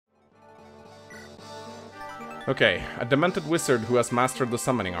Okay, a demented wizard who has mastered the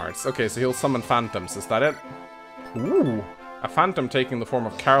summoning arts. Okay, so he'll summon phantoms, is that it? Ooh, a phantom taking the form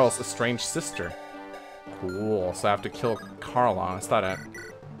of Karel's estranged sister. Cool, so I have to kill Karla, is that it?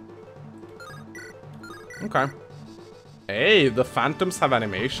 Okay. Hey, the phantoms have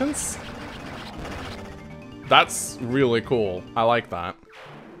animations? That's really cool. I like that.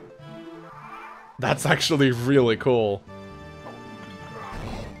 That's actually really cool.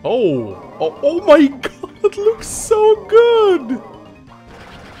 Oh my god, it looks so good!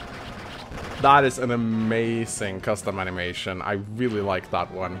 That is an amazing custom animation. I really like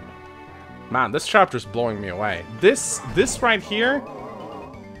that one. Man, this chapter's blowing me away. This right here,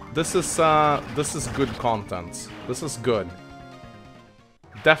 this is good content. This is good.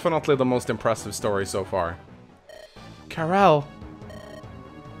 Definitely the most impressive story so far. Karel.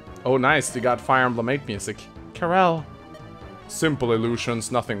 Oh nice, you got Fire Emblem 8 music. Karel. Simple illusions,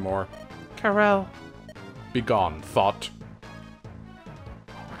 nothing more. Karel. Begone, thought.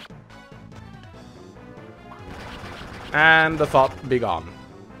 And the thought begone.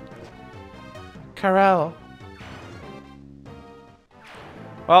 Karel.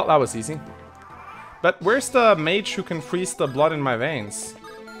 Well, that was easy. But where's the mage who can freeze the blood in my veins?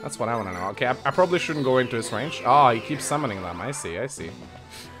 That's what I want to know. Okay, I probably shouldn't go into his range. Oh, he keeps summoning them. I see, I see.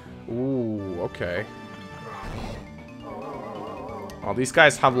 Ooh, okay. Well, these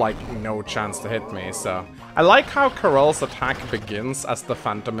guys have, like, no chance to hit me, so... I like how Karel's attack begins as the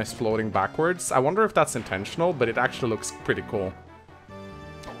phantom is floating backwards. I wonder if that's intentional, but it actually looks pretty cool.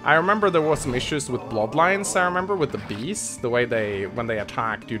 I remember there was some issues with bloodlines, I remember, with the bees. The way they, when they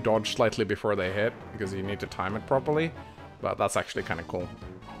attacked, you dodge slightly before they hit, because you need to time it properly. But that's actually kind of cool.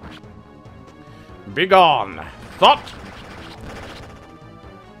 Begone! Thought!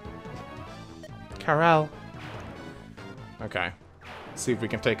 Karel. Okay. See if we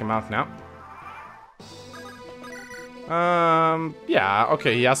can take him out now. Yeah,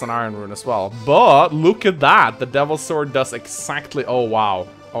 okay, he has an iron rune as well. But, look at that! The Devil's Sword does exactly... Oh, wow.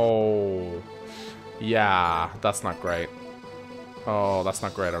 Oh. Yeah, that's not great. Oh, that's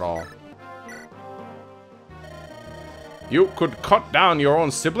not great at all. You could cut down your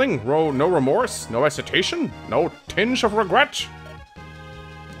own sibling? No remorse? No hesitation? No tinge of regret?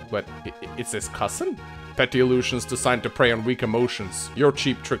 But, it's his cousin? Petty illusions designed to prey on weak emotions. Your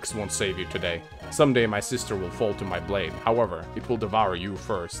cheap tricks won't save you today. Someday my sister will fall to my blade. However, it will devour you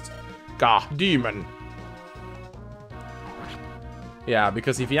first. Gah, demon! Yeah,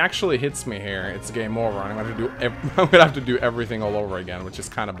 because if he actually hits me here, it's game over. I'm gonna have to do everything all over again, which is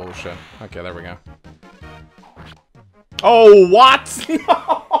kind of bullshit. Okay, there we go. Oh, what?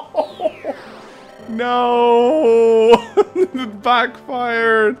 No! No! It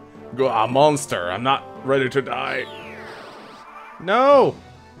backfired! Go, a monster. I'm not ready to die. No!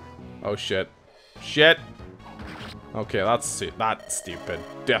 Oh, shit. Shit! Okay, that's stupid.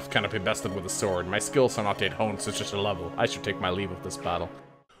 Death cannot be bested with a sword. My skills are not yet honed to such a level. I should take my leave of this battle.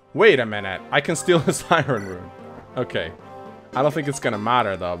 Wait a minute. I can steal his iron rune. Okay. I don't think it's gonna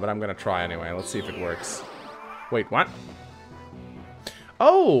matter, though, but I'm gonna try anyway. Let's see if it works. Wait, what?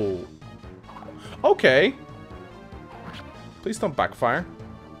 Oh! Okay. Please don't backfire.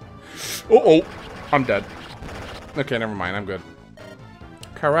 Uh-oh. I'm dead. Okay, never mind. I'm good.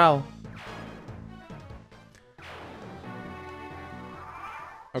 Karel.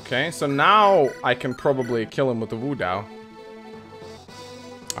 Okay, so now I can probably kill him with the Wu Dao.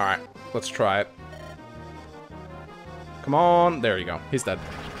 Alright, let's try it. Come on. There you go. He's dead.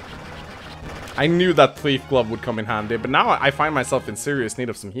 I knew that Thief Glove would come in handy, but now I find myself in serious need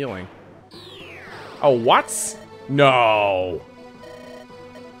of some healing. Oh, what? No!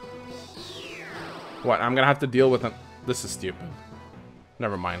 What, I'm gonna have to deal with him? This is stupid.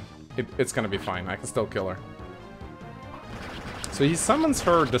 Never mind. It's gonna be fine. I can still kill her. So he summons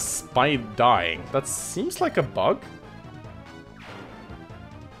her despite dying. That seems like a bug.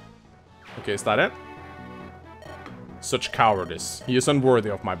 Okay, is that it? Such cowardice. He is unworthy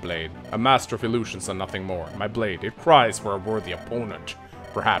of my blade. A master of illusions and nothing more. My blade, it cries for a worthy opponent.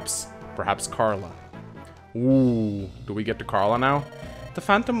 Perhaps Karla. Ooh, do we get to Karla now? The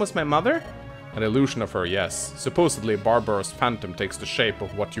phantom was my mother? An illusion of her, yes. Supposedly, Barbaros phantom takes the shape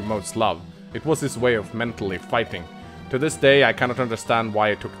of what you most love. It was his way of mentally fighting. To this day, I cannot understand why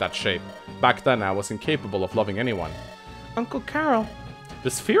it took that shape. Back then, I was incapable of loving anyone. Uncle Karel.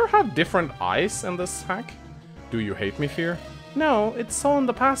 Does Fear have different eyes in this hack? Do you hate me, Fear? No, it's all in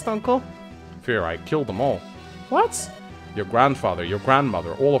the past, Uncle. Fear, I killed them all. What? Your grandfather, your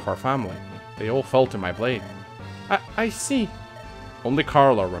grandmother, all of our family. They all fell to my blade. I see. Only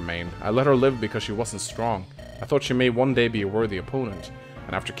Karla remained. I let her live because she wasn't strong. I thought she may one day be a worthy opponent.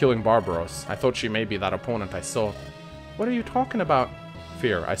 And after killing Barbaros, I thought she may be that opponent I sought. What are you talking about?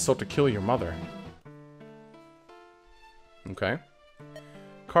 Fear, I sought to kill your mother. Okay.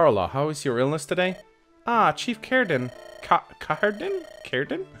 Carla, how is your illness today? Ah, Chief Cairden.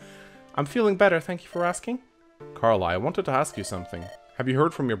 Cairden? I'm feeling better, thank you for asking. Carla, I wanted to ask you something. Have you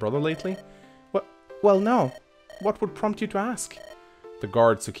heard from your brother lately? Well, no. What would prompt you to ask? The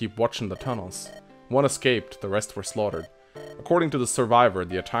guards who keep watching the tunnels. One escaped, the rest were slaughtered. According to the survivor,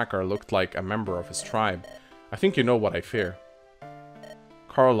 the attacker looked like a member of his tribe. I think you know what I fear.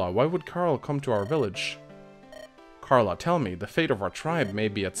 Carla, why would Karel come to our village? Carla, tell me, the fate of our tribe may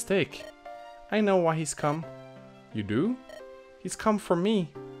be at stake. I know why he's come. You do? He's come for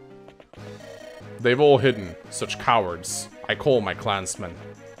me. They've all hidden, such cowards. I call my clansmen.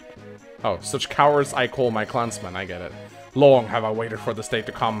 Oh, such cowards I call my clansmen, I get it. Long have I waited for this day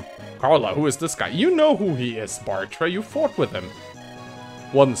to come. Carla, who is this guy? You know who he is, Bartra, you fought with him.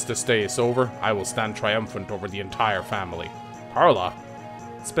 Once this day is over, I will stand triumphant over the entire family. Carla?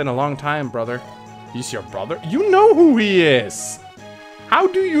 It's been a long time, brother. He's your brother? You know who he is! How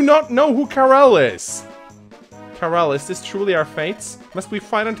do you not know who Karel is? Karel, is this truly our fates? Must we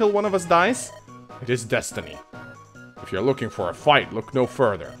fight until one of us dies? It is destiny. If you're looking for a fight, look no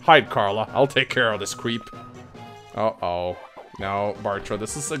further. Hide, Carla. I'll take care of this creep. Uh-oh. No, Bartra,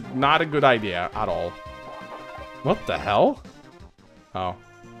 this is not a good idea at all. What the hell? Oh.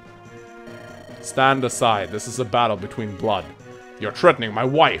 Stand aside. This is a battle between blood. You're threatening my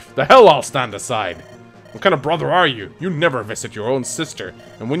wife. The hell I'll stand aside. What kind of brother are you? You never visit your own sister.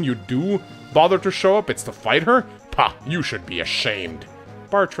 And when you do bother to show up, it's to fight her? Pah, you should be ashamed.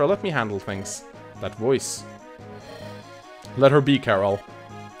 Bartra, let me handle things. That voice. Let her be, Karel.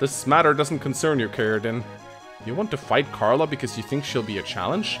 This matter doesn't concern you, Cairden. You want to fight Carla because you think she'll be a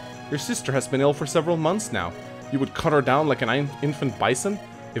challenge? Your sister has been ill for several months now. You would cut her down like an infant bison?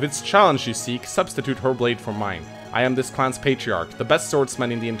 If it's challenge you seek, substitute her blade for mine. I am this clan's patriarch, the best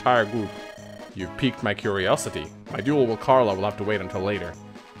swordsman in the entire group. You've piqued my curiosity. My duel with Carla will have to wait until later.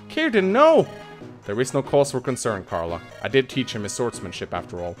 Cairden, no! There is no cause for concern, Carla. I did teach him his swordsmanship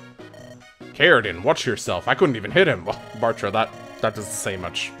after all. Cairden, watch yourself. I couldn't even hit him. Well, Bartra, that doesn't say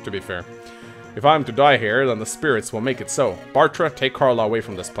much, to be fair. If I'm to die here, then the spirits will make it so. Bartra, take Carla away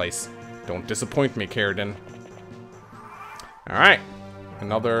from this place. Don't disappoint me, Cairden. Alright.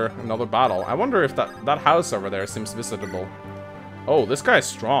 Another battle. I wonder if that house over there seems visitable. Oh, this guy's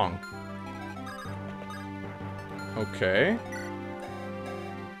strong. Okay.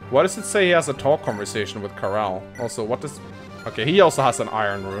 What does it say he has a talk conversation with Karel? Also, what does... Okay, he also has an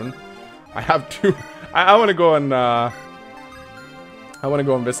iron rune. I have two... I want to go and, I want to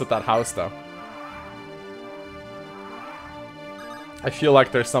go and visit that house, though. I feel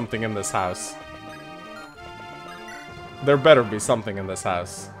like there's something in this house. There better be something in this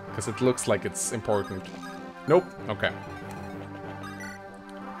house. Because it looks like it's important. Nope. Okay.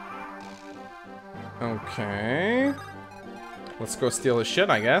 Okay. Let's go steal his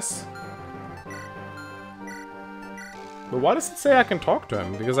shit, I guess. But why does it say I can talk to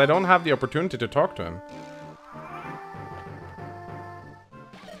him? Because I don't have the opportunity to talk to him.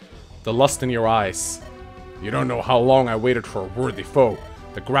 The lust in your eyes. You don't know how long I waited for a worthy foe.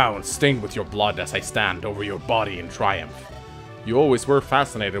 The ground stained with your blood as I stand over your body in triumph. You always were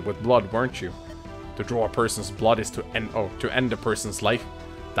fascinated with blood, weren't you? To draw a person's blood is to end a person's life.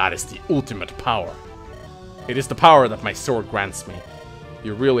 That is the ultimate power. It is the power that my sword grants me.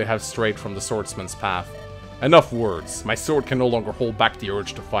 You really have strayed from the swordsman's path. Enough words. My sword can no longer hold back the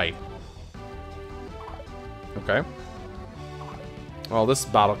urge to fight. Okay. Well, this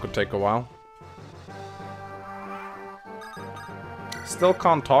battle could take a while. Still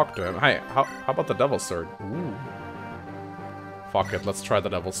can't talk to him. Hey, how about the Devil's Sword? Ooh. Fuck it, let's try the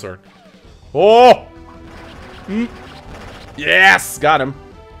Devil's Sword. Oh! Yes! Got him.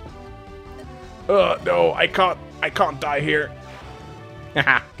 No, I can't die here.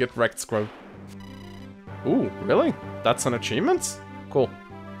 Haha, get wrecked, Scrub. Ooh, really? That's an achievement? Cool.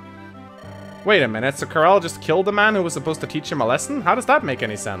 Wait a minute, so Karel just killed the man who was supposed to teach him a lesson? How does that make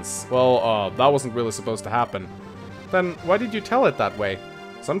any sense? Well, that wasn't really supposed to happen. Then why did you tell it that way?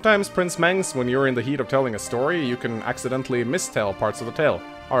 Sometimes, Prince Mengs, when you're in the heat of telling a story, you can accidentally mistell parts of the tale.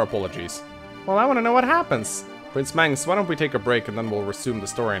 Our apologies. Well, I want to know what happens. Prince Mengs, why don't we take a break and then we'll resume the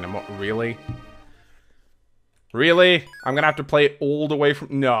story in a moment. Really? Really? I'm gonna have to play all the way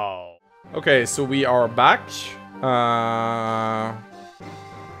from... No. Okay, so we are back.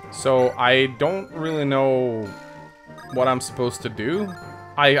 So I don't really know what I'm supposed to do.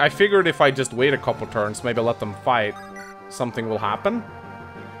 I figured if I just wait a couple turns, maybe let them fight, something will happen.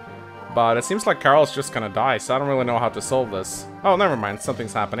 But it seems like Karel's just gonna die, so I don't really know how to solve this. Oh, never mind,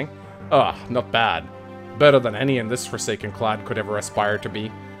 something's happening. Ugh, not bad. Better than any in this Forsaken Clad could ever aspire to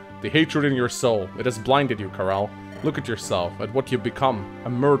be. The hatred in your soul, it has blinded you, Karel. Look at yourself, at what you've become, a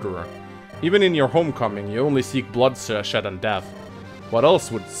murderer. Even in your homecoming, you only seek bloodshed and death. Why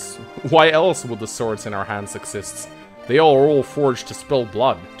else would the swords in our hands exist? They are all forged to spill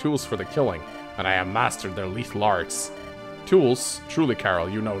blood, tools for the killing, and I have mastered their lethal arts. Tools? Truly, Karel,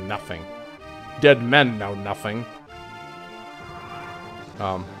 you know nothing. Dead men know nothing.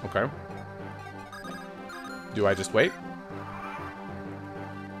 Okay. Do I just wait?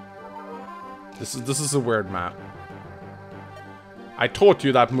 This is a weird map. I taught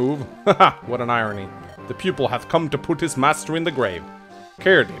you that move. Haha, what an irony. The pupil hath come to put his master in the grave.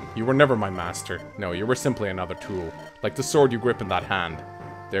 Kaerdin, you were never my master. No, you were simply another tool, like the sword you grip in that hand.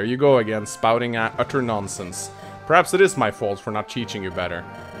 There you go again, spouting utter nonsense. Perhaps it is my fault for not teaching you better.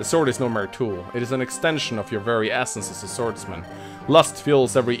 The sword is no mere tool. It is an extension of your very essence as a swordsman. Lust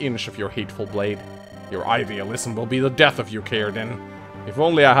fills every inch of your hateful blade. Your idealism will be the death of you, Kaerdin. If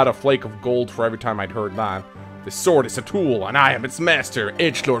only I had a flake of gold for every time I'd heard that. The sword is a tool, and I am its master,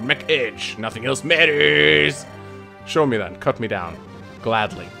 Edgelord McEdge. Nothing else matters. Show me then. Cut me down.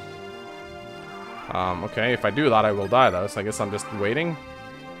 Gladly. Okay, if I do that, I will die, though, so I guess I'm just waiting.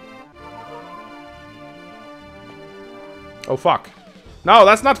 Oh, fuck. No,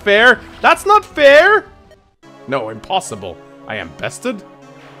 that's not fair! That's not fair! No, impossible. I am bested?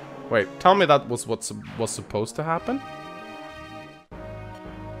 Wait, tell me that was what was supposed to happen?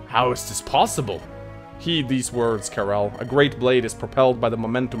 How is this possible? Heed these words, Karel. A great blade is propelled by the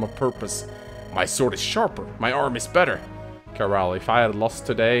momentum of purpose. My sword is sharper. My arm is better. Karel, if I had lost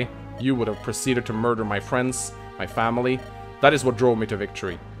today, you would have proceeded to murder my friends, my family. That is what drove me to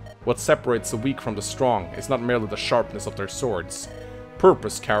victory. What separates the weak from the strong is not merely the sharpness of their swords.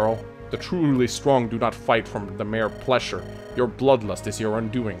 Purpose, Karel. The truly strong do not fight from the mere pleasure. Your bloodlust is your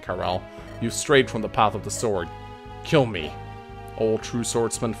undoing, Karel. You've strayed from the path of the sword. Kill me. All true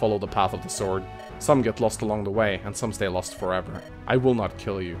swordsmen follow the path of the sword. Some get lost along the way, and some stay lost forever. I will not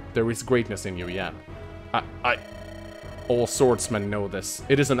kill you. There is greatness in you yet. All swordsmen know this.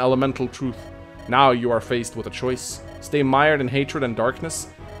 It is an elemental truth. Now you are faced with a choice. Stay mired in hatred and darkness,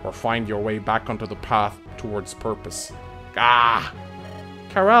 or find your way back onto the path towards purpose. Ah!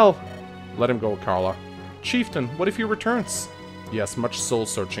 Karel! Let him go, Carla. Chieftain, what if he returns? He has much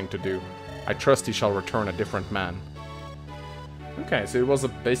soul-searching to do. I trust he shall return a different man. Okay, so it was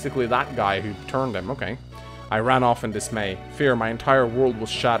basically that guy who turned him, okay. I ran off in dismay. Fear, my entire world was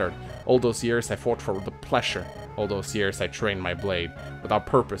shattered. All those years I fought for the pleasure. All those years I trained my blade. Without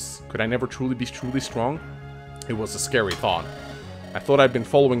purpose, could I never truly be strong? It was a scary thought. I thought I'd been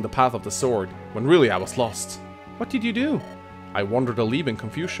following the path of the sword, when really I was lost. What did you do? I wandered a leap in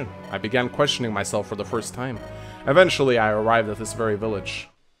confusion. I began questioning myself for the first time. Eventually, I arrived at this very village.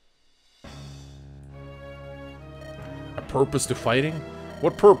 A purpose to fighting?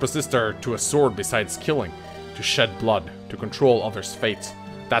 What purpose is there to a sword besides killing? To shed blood, to control others' fate.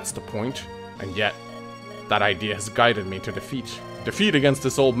 That's the point. And yet, that idea has guided me to defeat. Defeat against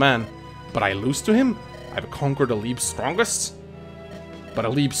this old man. But I lose to him? I've conquered Elibe's strongest? But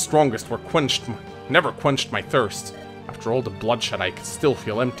Elibe's strongest never quenched my thirst. After all the bloodshed, I could still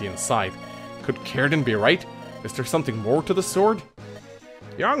feel empty inside. Could Kaerdin be right? Is there something more to the sword?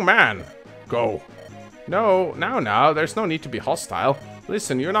 Young man! Go. No, now, there's no need to be hostile.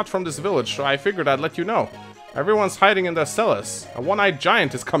 Listen, you're not from this village, so I figured I'd let you know. Everyone's hiding in their cellars. A one-eyed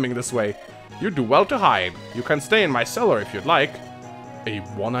giant is coming this way. You'd do well to hide. You can stay in my cellar if you'd like. A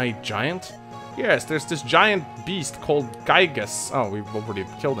one-eyed giant? Yes, there's this giant beast called Gygas. Oh, we've already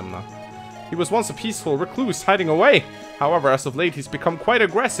killed him now. He was once a peaceful recluse hiding away. However, as of late, he's become quite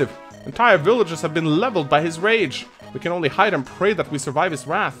aggressive. Entire villages have been leveled by his rage. We can only hide and pray that we survive his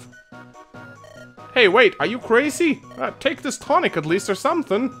wrath. Hey, wait, are you crazy? Take this tonic at least or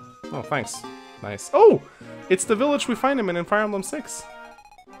something. Oh, thanks. Nice. Oh, it's the village we find him in Fire Emblem 6.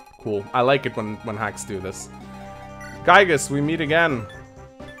 Cool. I like it when hacks do this. Gygas, we meet again.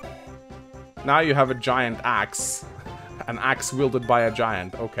 Now you have a giant axe. An axe wielded by a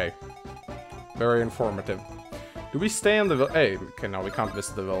giant. Okay. Very informative. Do we stay in the village? Hey, okay, no, we can't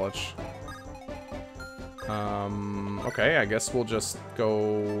visit the village. Okay, I guess we'll just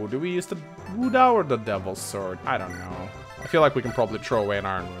go... Do we use the Buddha or the Devil's Sword? I don't know. I feel like we can probably throw away an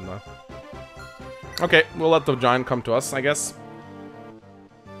Iron Rune, though. Okay, we'll let the giant come to us, I guess.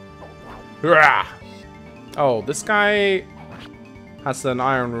 Hurrah! Oh, this guy has an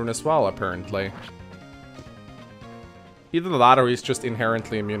Iron Rune as well, apparently. Either that or he's just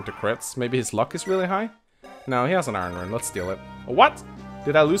inherently immune to crits. Maybe his luck is really high? No, he has an Iron Rune. Let's steal it. What?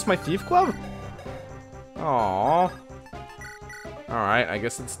 Did I lose my thief glove? Aww. Alright, I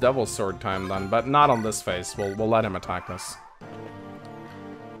guess it's Devil's Sword time then, but not on this phase. We'll let him attack us.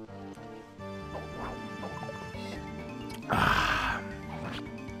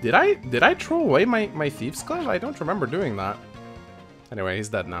 Did I throw away my thief's glove? I don't remember doing that. Anyway, he's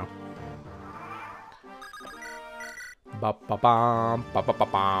dead now. Ba-ba-bam,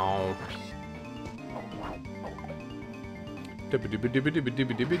 ba-ba-ba-bam.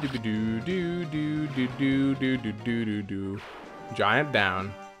 Giant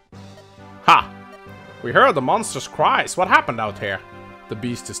down. Ha! We heard the monster's cries. What happened out here? The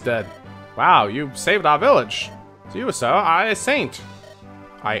beast is dead. Wow, you saved our village. To you, sir, I a saint.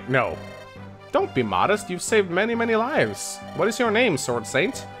 No. Don't be modest. You've saved many, many lives. What is your name, Sword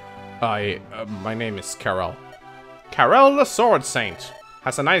Saint? My name is Karel. Karel the Sword Saint.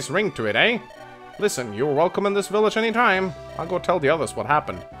 Has a nice ring to it, eh? Listen, you're welcome in this village anytime. I'll go tell the others what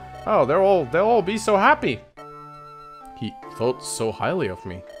happened. Oh, they'll all be so happy. He thought so highly of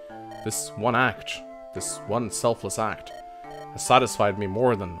me. This one act, this one selfless act, has satisfied me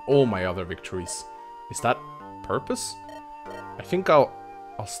more than all my other victories. Is that purpose? I think I'll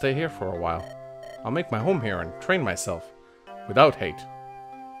stay here for a while. I'll make my home here and train myself, without hate.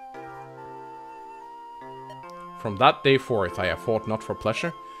 From that day forth, I have fought not for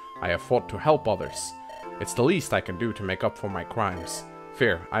pleasure, I have fought to help others. It's the least I can do to make up for my crimes.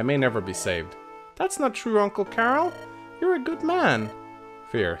 Fear, I may never be saved. That's not true, Uncle Karel. You're a good man.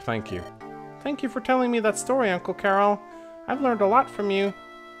 Fear, thank you. Thank you for telling me that story, Uncle Karel. I've learned a lot from you.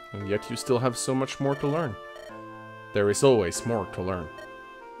 And yet you still have so much more to learn. There is always more to learn.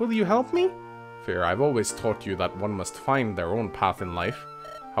 Will you help me? Fear, I've always taught you that one must find their own path in life.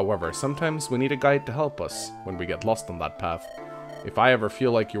 However, sometimes we need a guide to help us when we get lost on that path. If I ever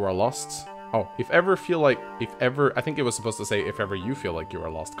feel like you are lost... Oh, I think it was supposed to say, if ever you feel like you are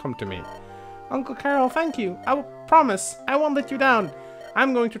lost, come to me. Uncle Karel, thank you. I will promise. I won't let you down.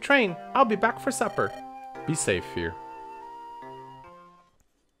 I'm going to train. I'll be back for supper. Be safe, Fear.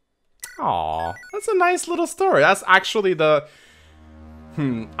 Aww, that's a nice little story. That's actually the...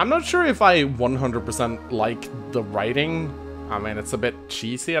 I'm not sure if I 100% like the writing. I mean, it's a bit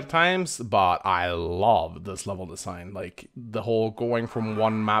cheesy at times, but I love this level design. Like, the whole going from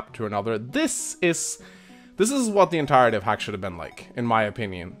one map to another. This is what the entirety of Hack should have been like, in my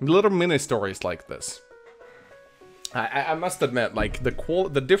opinion. Little mini stories like this. I must admit, like,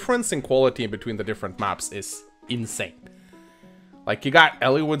 the difference in quality between the different maps is insane. Like, you got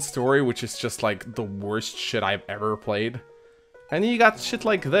Eliwood's story, which is just, like, the worst shit I've ever played. And you got shit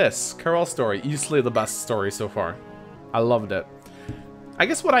like this. Karel's story, easily the best story so far. I loved it. I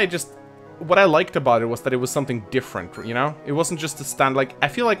guess what I liked about it was that it was something different, you know? It wasn't just a stand, like, I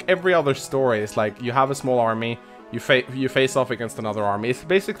feel like every other story is like, you have a small army, you face off against another army. It's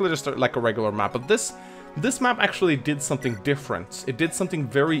basically just like a regular map, but this map actually did something different. It did something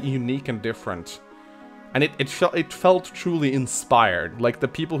very unique and different. And it felt truly inspired. Like, the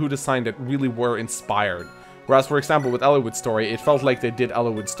people who designed it really were inspired. Whereas, for example, with Eliwood's story, it felt like they did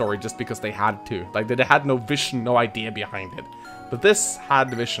Eliwood's story just because they had to. Like, they had no vision, no idea behind it. But this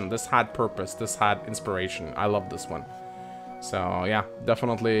had vision, this had purpose, this had inspiration. I love this one. So, yeah,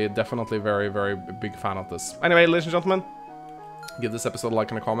 definitely very, very big fan of this. Anyway, ladies and gentlemen, give this episode a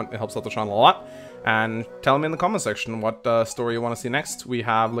like and a comment. It helps out the channel a lot. And tell me in the comment section what story you want to see next. We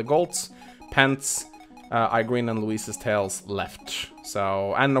have Legolt's, Pent's, Igreen and Louise's Tales left.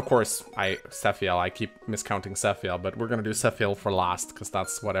 So, and of course, Sephiel. I keep miscounting Sephiel, but we're gonna do Sephiel for last, because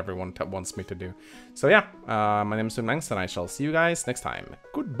that's what everyone wants me to do. So yeah, my name is Unmangs, and I shall see you guys next time.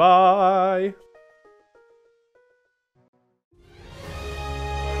 Goodbye!